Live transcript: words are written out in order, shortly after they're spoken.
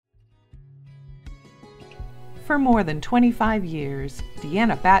For more than 25 years,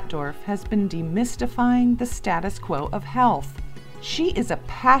 Deanna Batdorf has been demystifying the status quo of health. She is a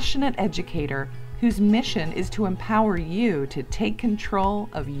passionate educator whose mission is to empower you to take control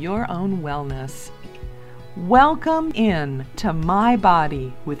of your own wellness. Welcome in to My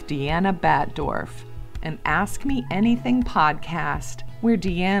Body with Deanna Batdorf, an Ask Me Anything podcast where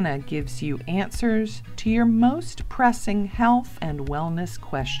Deanna gives you answers to your most pressing health and wellness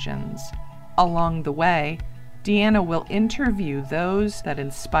questions. Along the way, Deanna will interview those that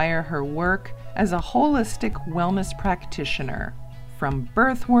inspire her work as a holistic wellness practitioner, from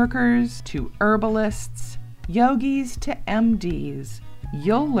birth workers to herbalists, yogis to MDs.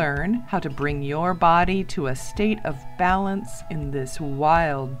 You'll learn how to bring your body to a state of balance in this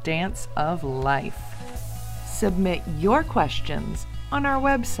wild dance of life. Submit your questions on our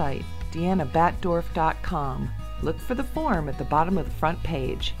website, deannabatdorf.com. Look for the form at the bottom of the front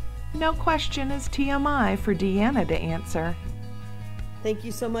page. No question is TMI for Deanna to answer. Thank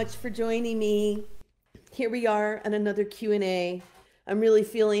you so much for joining me. Here we are on another Q&A. I'm really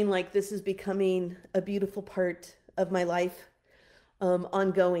feeling like this is becoming a beautiful part of my life,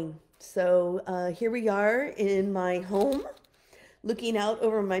 ongoing. So here we are in my home, looking out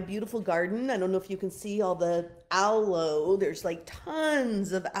over my beautiful garden. I don't know if you can see all the aloe. There's like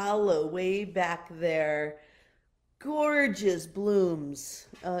tons of aloe way back there. Gorgeous blooms.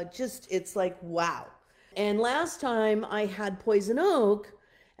 It's like, wow. And last time I had poison oak,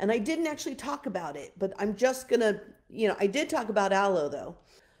 and I didn't actually talk about it, but I'm just gonna, I did talk about aloe though.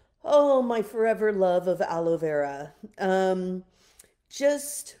 Oh, my forever love of aloe vera.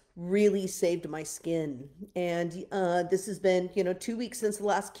 Just really saved my skin. And this has been, 2 weeks since the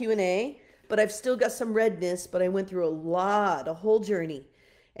last Q&A, but I've still got some redness, but I went through a whole journey.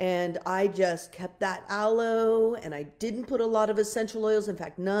 And I just kept that aloe, and I didn't put a lot of essential oils, in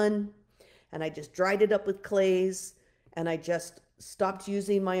fact, none. And I just dried it up with clays, and I just stopped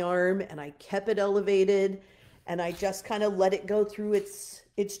using my arm, and I kept it elevated, and I just kind of let it go through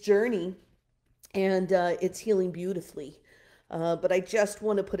its journey, and it's healing beautifully. But I just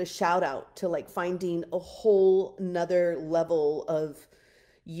want to put a shout out to like finding a whole nother level of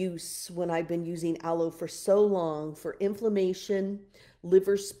use when I've been using aloe for so long for inflammation,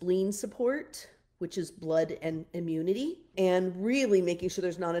 liver spleen support, which is blood and immunity, and really making sure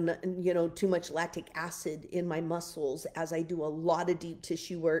there's not enough, too much lactic acid in my muscles as I do a lot of deep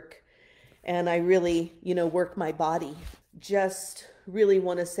tissue work, and I really, work my body. Just really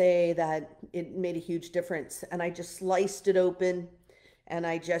want to say that it made a huge difference, and I just sliced it open, and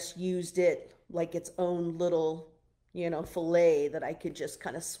I just used it like its own little, fillet that I could just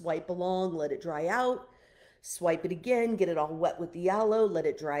kind of swipe along, let it dry out. Swipe it again, get it all wet with the aloe, let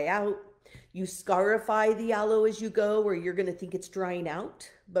it dry out. You scarify the aloe as you go, or you're going to think it's drying out,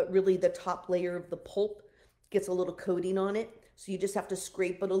 but really the top layer of the pulp gets a little coating on it. So you just have to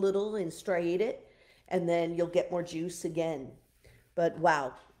scrape it a little and striate it, and then you'll get more juice again. But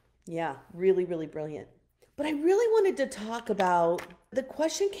wow, yeah, really, really brilliant. But I really wanted to talk about, the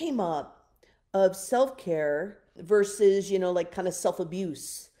question came up of self-care versus, kind of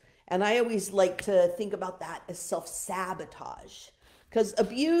self-abuse. And I always like to think about that as self-sabotage, because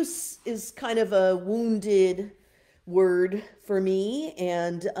abuse is kind of a wounded word for me.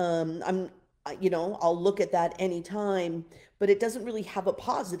 And I'll look at that anytime, but it doesn't really have a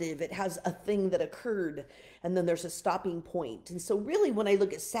positive. It has a thing that occurred, and then there's a stopping point. And so really when I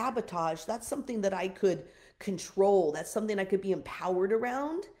look at sabotage, that's something that I could control. That's something I could be empowered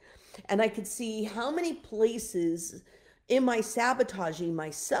around. And I could see how many places am I sabotaging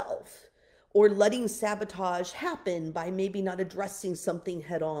myself, or letting sabotage happen by maybe not addressing something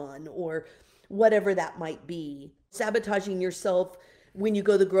head on, or whatever that might be. Sabotaging yourself when you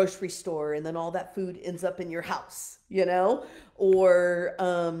go to the grocery store and then all that food ends up in your house, or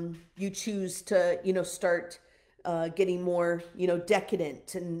you choose to, start getting more,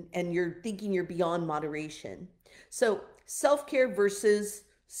 decadent, and you're thinking you're beyond moderation. So self-care versus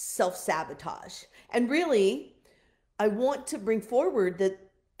self-sabotage. And really, I want to bring forward that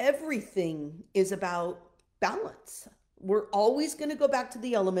everything is about balance. We're always going to go back to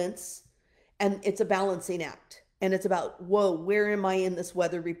the elements, and it's a balancing act. And it's about, where am I in this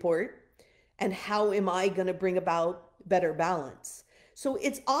weather report? And how am I going to bring about better balance? So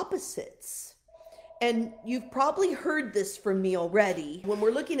it's opposites. And you've probably heard this from me already. When we're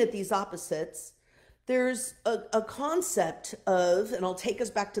looking at these opposites, there's a concept of, and I'll take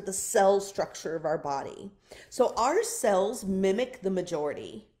us back to the cell structure of our body. So our cells mimic the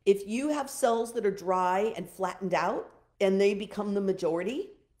majority. If you have cells that are dry and flattened out and they become the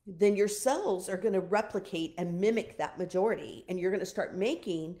majority, then your cells are going to replicate and mimic that majority. And you're going to start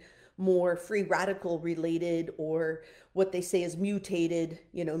making more free radical related, or what they say is mutated,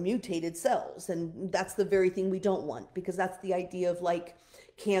 mutated cells. And that's the very thing we don't want, because that's the idea of like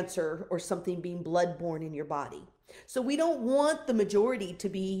cancer or something being bloodborne in your body. So we don't want the majority to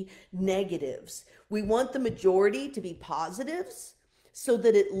be negatives. We want the majority to be positives, so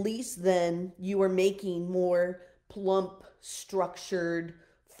that at least then you are making more plump, structured,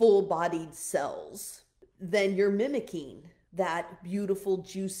 full-bodied cells. Then you're mimicking that beautiful,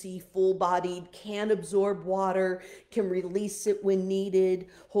 juicy, full-bodied, can absorb water, can release it when needed,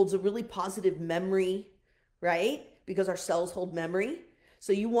 holds a really positive memory, right? Because our cells hold memory.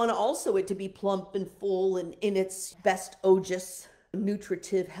 So you want also it to be plump and full and in its best ogus,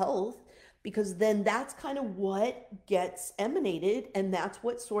 nutritive health, because then that's kind of what gets emanated, and that's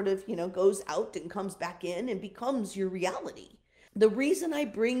what sort of, goes out and comes back in and becomes your reality. The reason I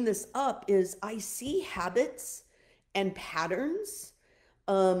bring this up is I see habits and patterns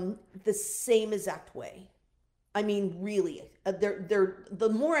the same exact way. I mean, really,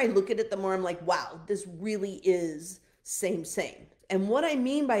 the more I look at it, the more I'm like, wow, this really is same. And what I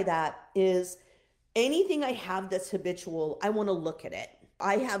mean by that is anything I have that's habitual, I want to look at it.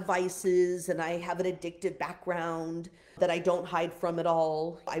 I have vices and I have an addictive background that I don't hide from at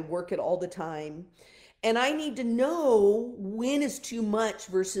all. I work it all the time. And I need to know when is too much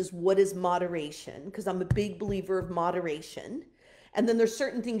versus what is moderation, because I'm a big believer of moderation. And then there's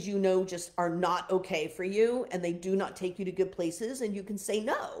certain things just are not okay for you and they do not take you to good places, and you can say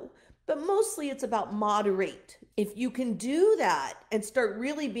no. But mostly it's about moderate. If you can do that and start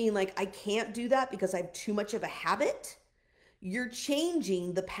really being like, I can't do that because I have too much of a habit, you're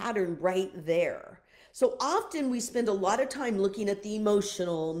changing the pattern right there. So often we spend a lot of time looking at the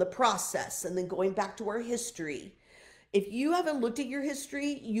emotional and the process and then going back to our history. If you haven't looked at your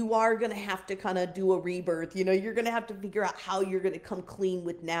history, you are going to have to kind of do a rebirth. You're going to have to figure out how you're going to come clean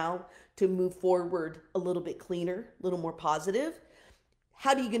with now to move forward a little bit cleaner, a little more positive.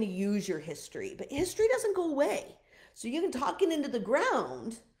 How are you going to use your history? But history doesn't go away. So you can talk it into the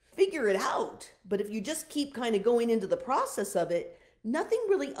ground, figure it out. But if you just keep kind of going into the process of it, nothing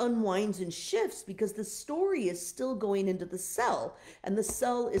really unwinds and shifts, because the story is still going into the cell, and the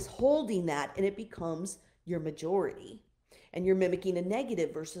cell is holding that, and it becomes your majority, and you're mimicking a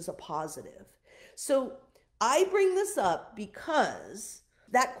negative versus a positive. So I bring this up because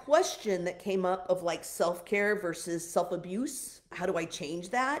that question that came up of like self-care versus self-abuse, how do I change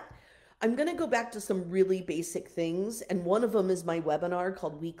that? I'm going to go back to some really basic things, and one of them is my webinar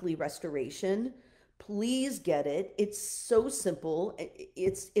called Weekly Restoration. Please get it. It's so simple.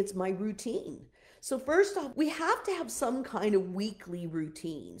 It's my routine. So first off, we have to have some kind of weekly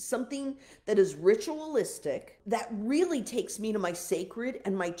routine, something that is ritualistic, that really takes me to my sacred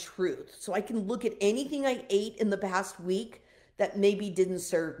and my truth. So I can look at anything I ate in the past week that maybe didn't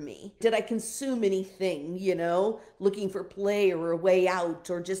serve me. Did I consume anything, looking for play or a way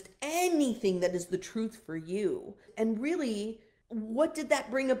out, or just anything that is the truth for you? And really, what did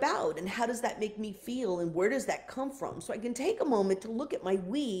that bring about, and how does that make me feel, and where does that come from? So I can take a moment to look at my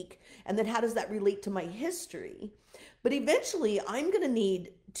week, and then how does that relate to my history? But eventually I'm going to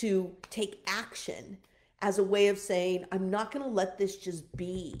need to take action as a way of saying, I'm not going to let this just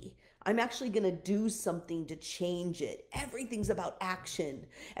be. I'm actually going to do something to change it. Everything's about action,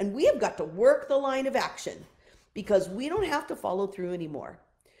 and we have got to work the line of action, because we don't have to follow through anymore.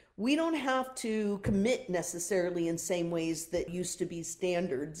 We don't have to commit necessarily in same ways that used to be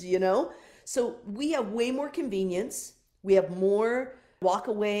standards, So we have way more convenience. We have more walk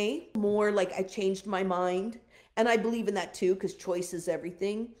away, more like I changed my mind. And I believe in that too, because choice is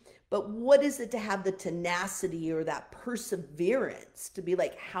everything. But what is it to have the tenacity or that perseverance to be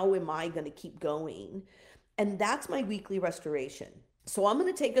like, how am I going to keep going? And that's my weekly restoration. So I'm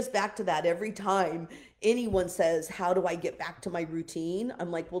going to take us back to that every time anyone says, how do I get back to my routine?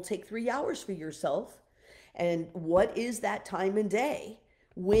 I'm like, well, take 3 hours for yourself. And what is that time and day?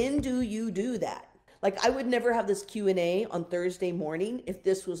 When do you do that? Like, I would never have this Q&A on Thursday morning if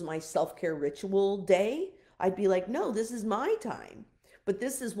this was my self-care ritual day. I'd be like, no, this is my time. But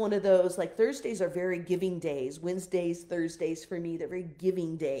this is one of those, like, Thursdays are very giving days. Wednesdays, Thursdays for me, they're very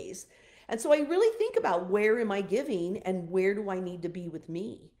giving days. And so I really think about, where am I giving and where do I need to be with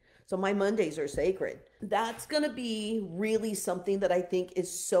me? So my Mondays are sacred. That's going to be really something that I think is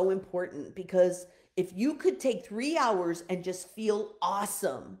so important, because if you could take 3 hours and just feel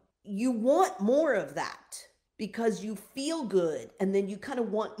awesome, you want more of that, because you feel good and then you kind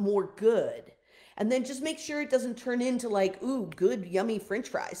of want more good. And then just make sure it doesn't turn into like, ooh, good, yummy French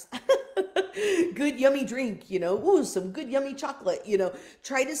fries. Good, yummy drink, ooh, some good, yummy chocolate,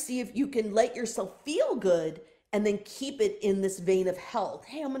 Try to see if you can let yourself feel good and then keep it in this vein of health.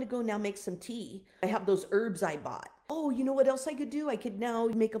 Hey, I'm going to go now make some tea. I have those herbs I bought. Oh, you know what else I could do? I could now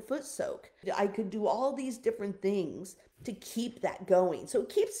make a foot soak. I could do all these different things to keep that going. So it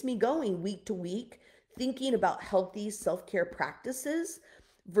keeps me going week to week, thinking about healthy self-care practices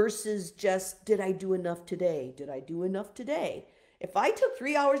versus just, did I do enough today? Did I do enough today? If I took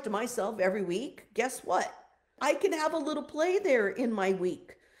 3 hours to myself every week, guess what? I can have a little play there in my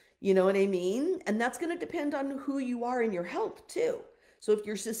week. You know what I mean? And that's going to depend on who you are in your health too. So if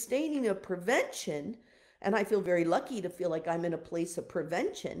you're sustaining a prevention, and I feel very lucky to feel like I'm in a place of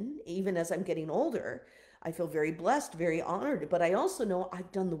prevention, even as I'm getting older. I feel very blessed, very honored, but I also know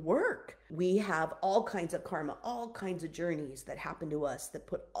I've done the work. We have all kinds of karma, all kinds of journeys that happen to us that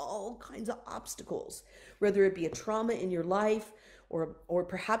put all kinds of obstacles, whether it be a trauma in your life, or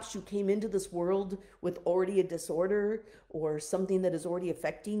perhaps you came into this world with already a disorder or something that is already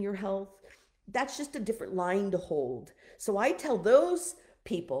affecting your health. That's just a different line to hold. So I tell those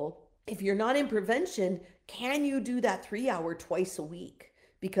people, if you're not in prevention, can you do that 3 hour twice a week?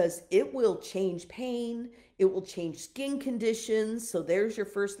 Because it will change pain, it will change skin conditions. So there's your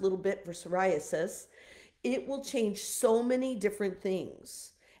first little bit for psoriasis. It will change so many different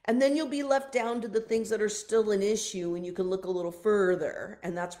things. And then you'll be left down to the things that are still an issue, and you can look a little further.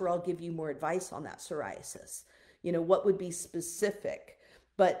 And that's where I'll give you more advice on that psoriasis. You know, what would be specific,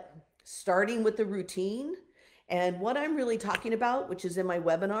 but starting with the routine. And what I'm really talking about, which is in my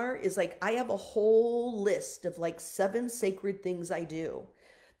webinar, is like I have a whole list of like 7 sacred things I do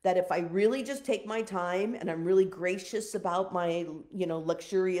that if I really just take my time and I'm really gracious about my, you know,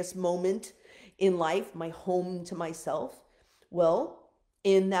 luxurious moment in life, my home to myself, well,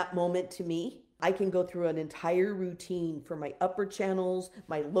 in that moment to me, I can go through an entire routine for my upper channels,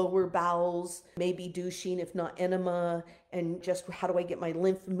 my lower bowels, maybe douching, if not enema, and just how do I get my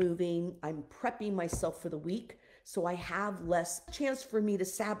lymph moving? I'm prepping myself for the week, so I have less chance for me to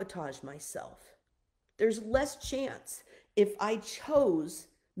sabotage myself. There's less chance if I chose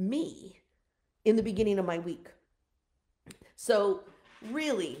me in the beginning of my week. So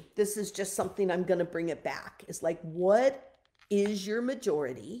really, this is just something I'm going to bring it back. It's like, what is your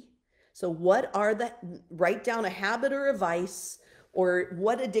majority? So what are the, write down a habit or a vice, or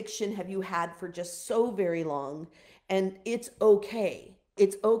what addiction have you had for just so very long? And it's okay.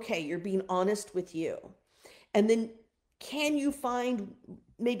 It's okay. You're being honest with you. And then can you find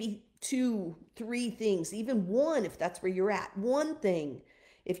maybe 2, 3 things, even one, if that's where you're at, one thing.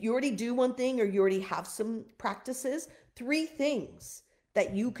 If you already do one thing or you already have some practices, 3 things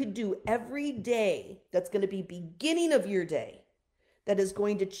that you could do every day that's going to be beginning of your day that is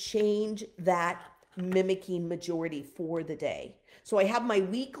going to change that mimicking majority for the day. So I have my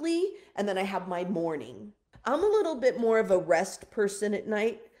weekly and then I have my morning. I'm a little bit more of a rest person at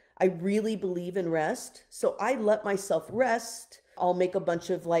night. I really believe in rest. So I let myself rest. I'll make a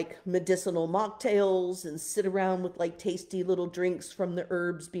bunch of like medicinal mocktails and sit around with like tasty little drinks from the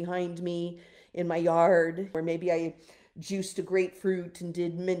herbs behind me in my yard. Or maybe I juiced a grapefruit and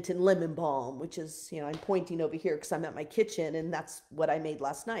did mint and lemon balm, which is, you know, I'm pointing over here because I'm at my kitchen and that's what I made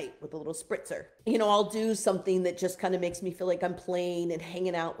last night with a little spritzer. You know, I'll do something that just kind of makes me feel like I'm playing and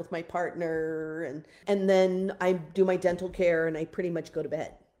hanging out with my partner. And then I do my dental care and I pretty much go to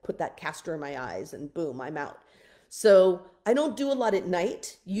bed, put that castor in my eyes and boom, I'm out. So I don't do a lot at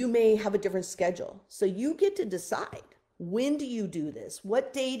night. You may have a different schedule. So you get to decide, when do you do this?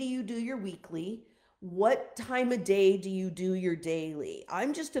 What day do you do your weekly? What time of day do you do your daily?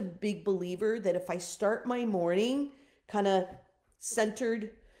 I'm just a big believer that if I start my morning kind of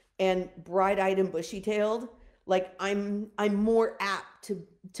centered and bright-eyed and bushy-tailed, like I'm more apt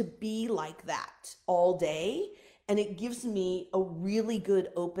to be like that all day. And it gives me a really good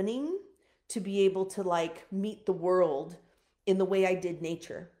opening to be able to like meet the world in the way I did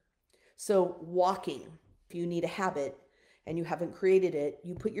nature. So walking, if you need a habit and you haven't created it,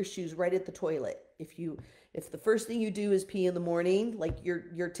 you put your shoes right at the toilet. If the first thing you do is pee in the morning, like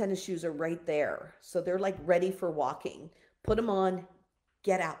your tennis shoes are right there. So they're like ready for walking. Put them on,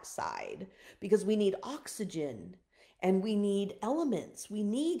 get outside, because we need oxygen and we need elements. We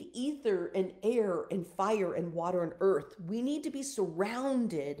need ether and air and fire and water and earth. We need to be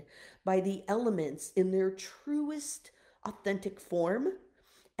surrounded by the elements in their truest, authentic form.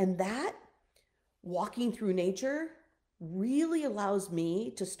 And that, walking through nature, really allows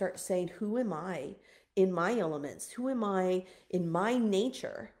me to start saying, who am I in my elements? Who am I in my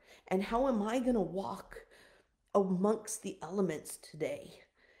nature? And how am I going to walk amongst the elements today?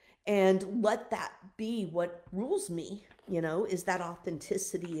 And let that be what rules me, you know, is that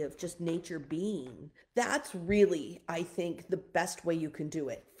authenticity of just nature being. That's really, I think, the best way you can do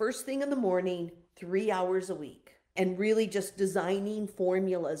it. First thing in the morning, 3 hours a week and really just designing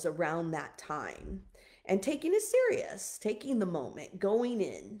formulas around that time and taking it serious, taking the moment, going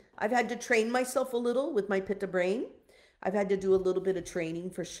in. I've had to train myself a little with my Pitta brain. I've had to do a little bit of training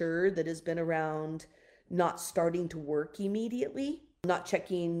for sure that has been around not starting to work immediately, not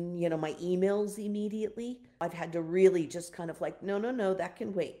checking, my emails immediately. I've had to really just kind of like, no, that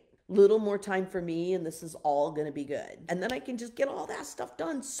can wait. Little more time for me and this is all going to be good. And then I can just get all that stuff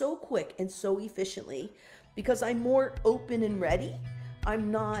done so quick and so efficiently because I'm more open and ready.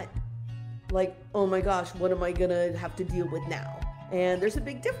 I'm not like, oh my gosh, what am I going to have to deal with now? And there's a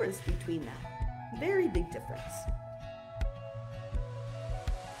big difference between that. Very big difference.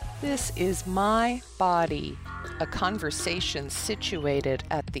 This is My Body, a conversation situated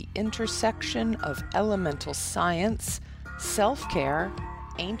at the intersection of elemental science, self-care,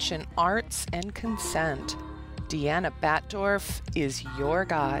 ancient arts, and consent. Deanna Batdorf is your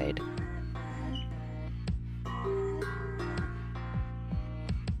guide.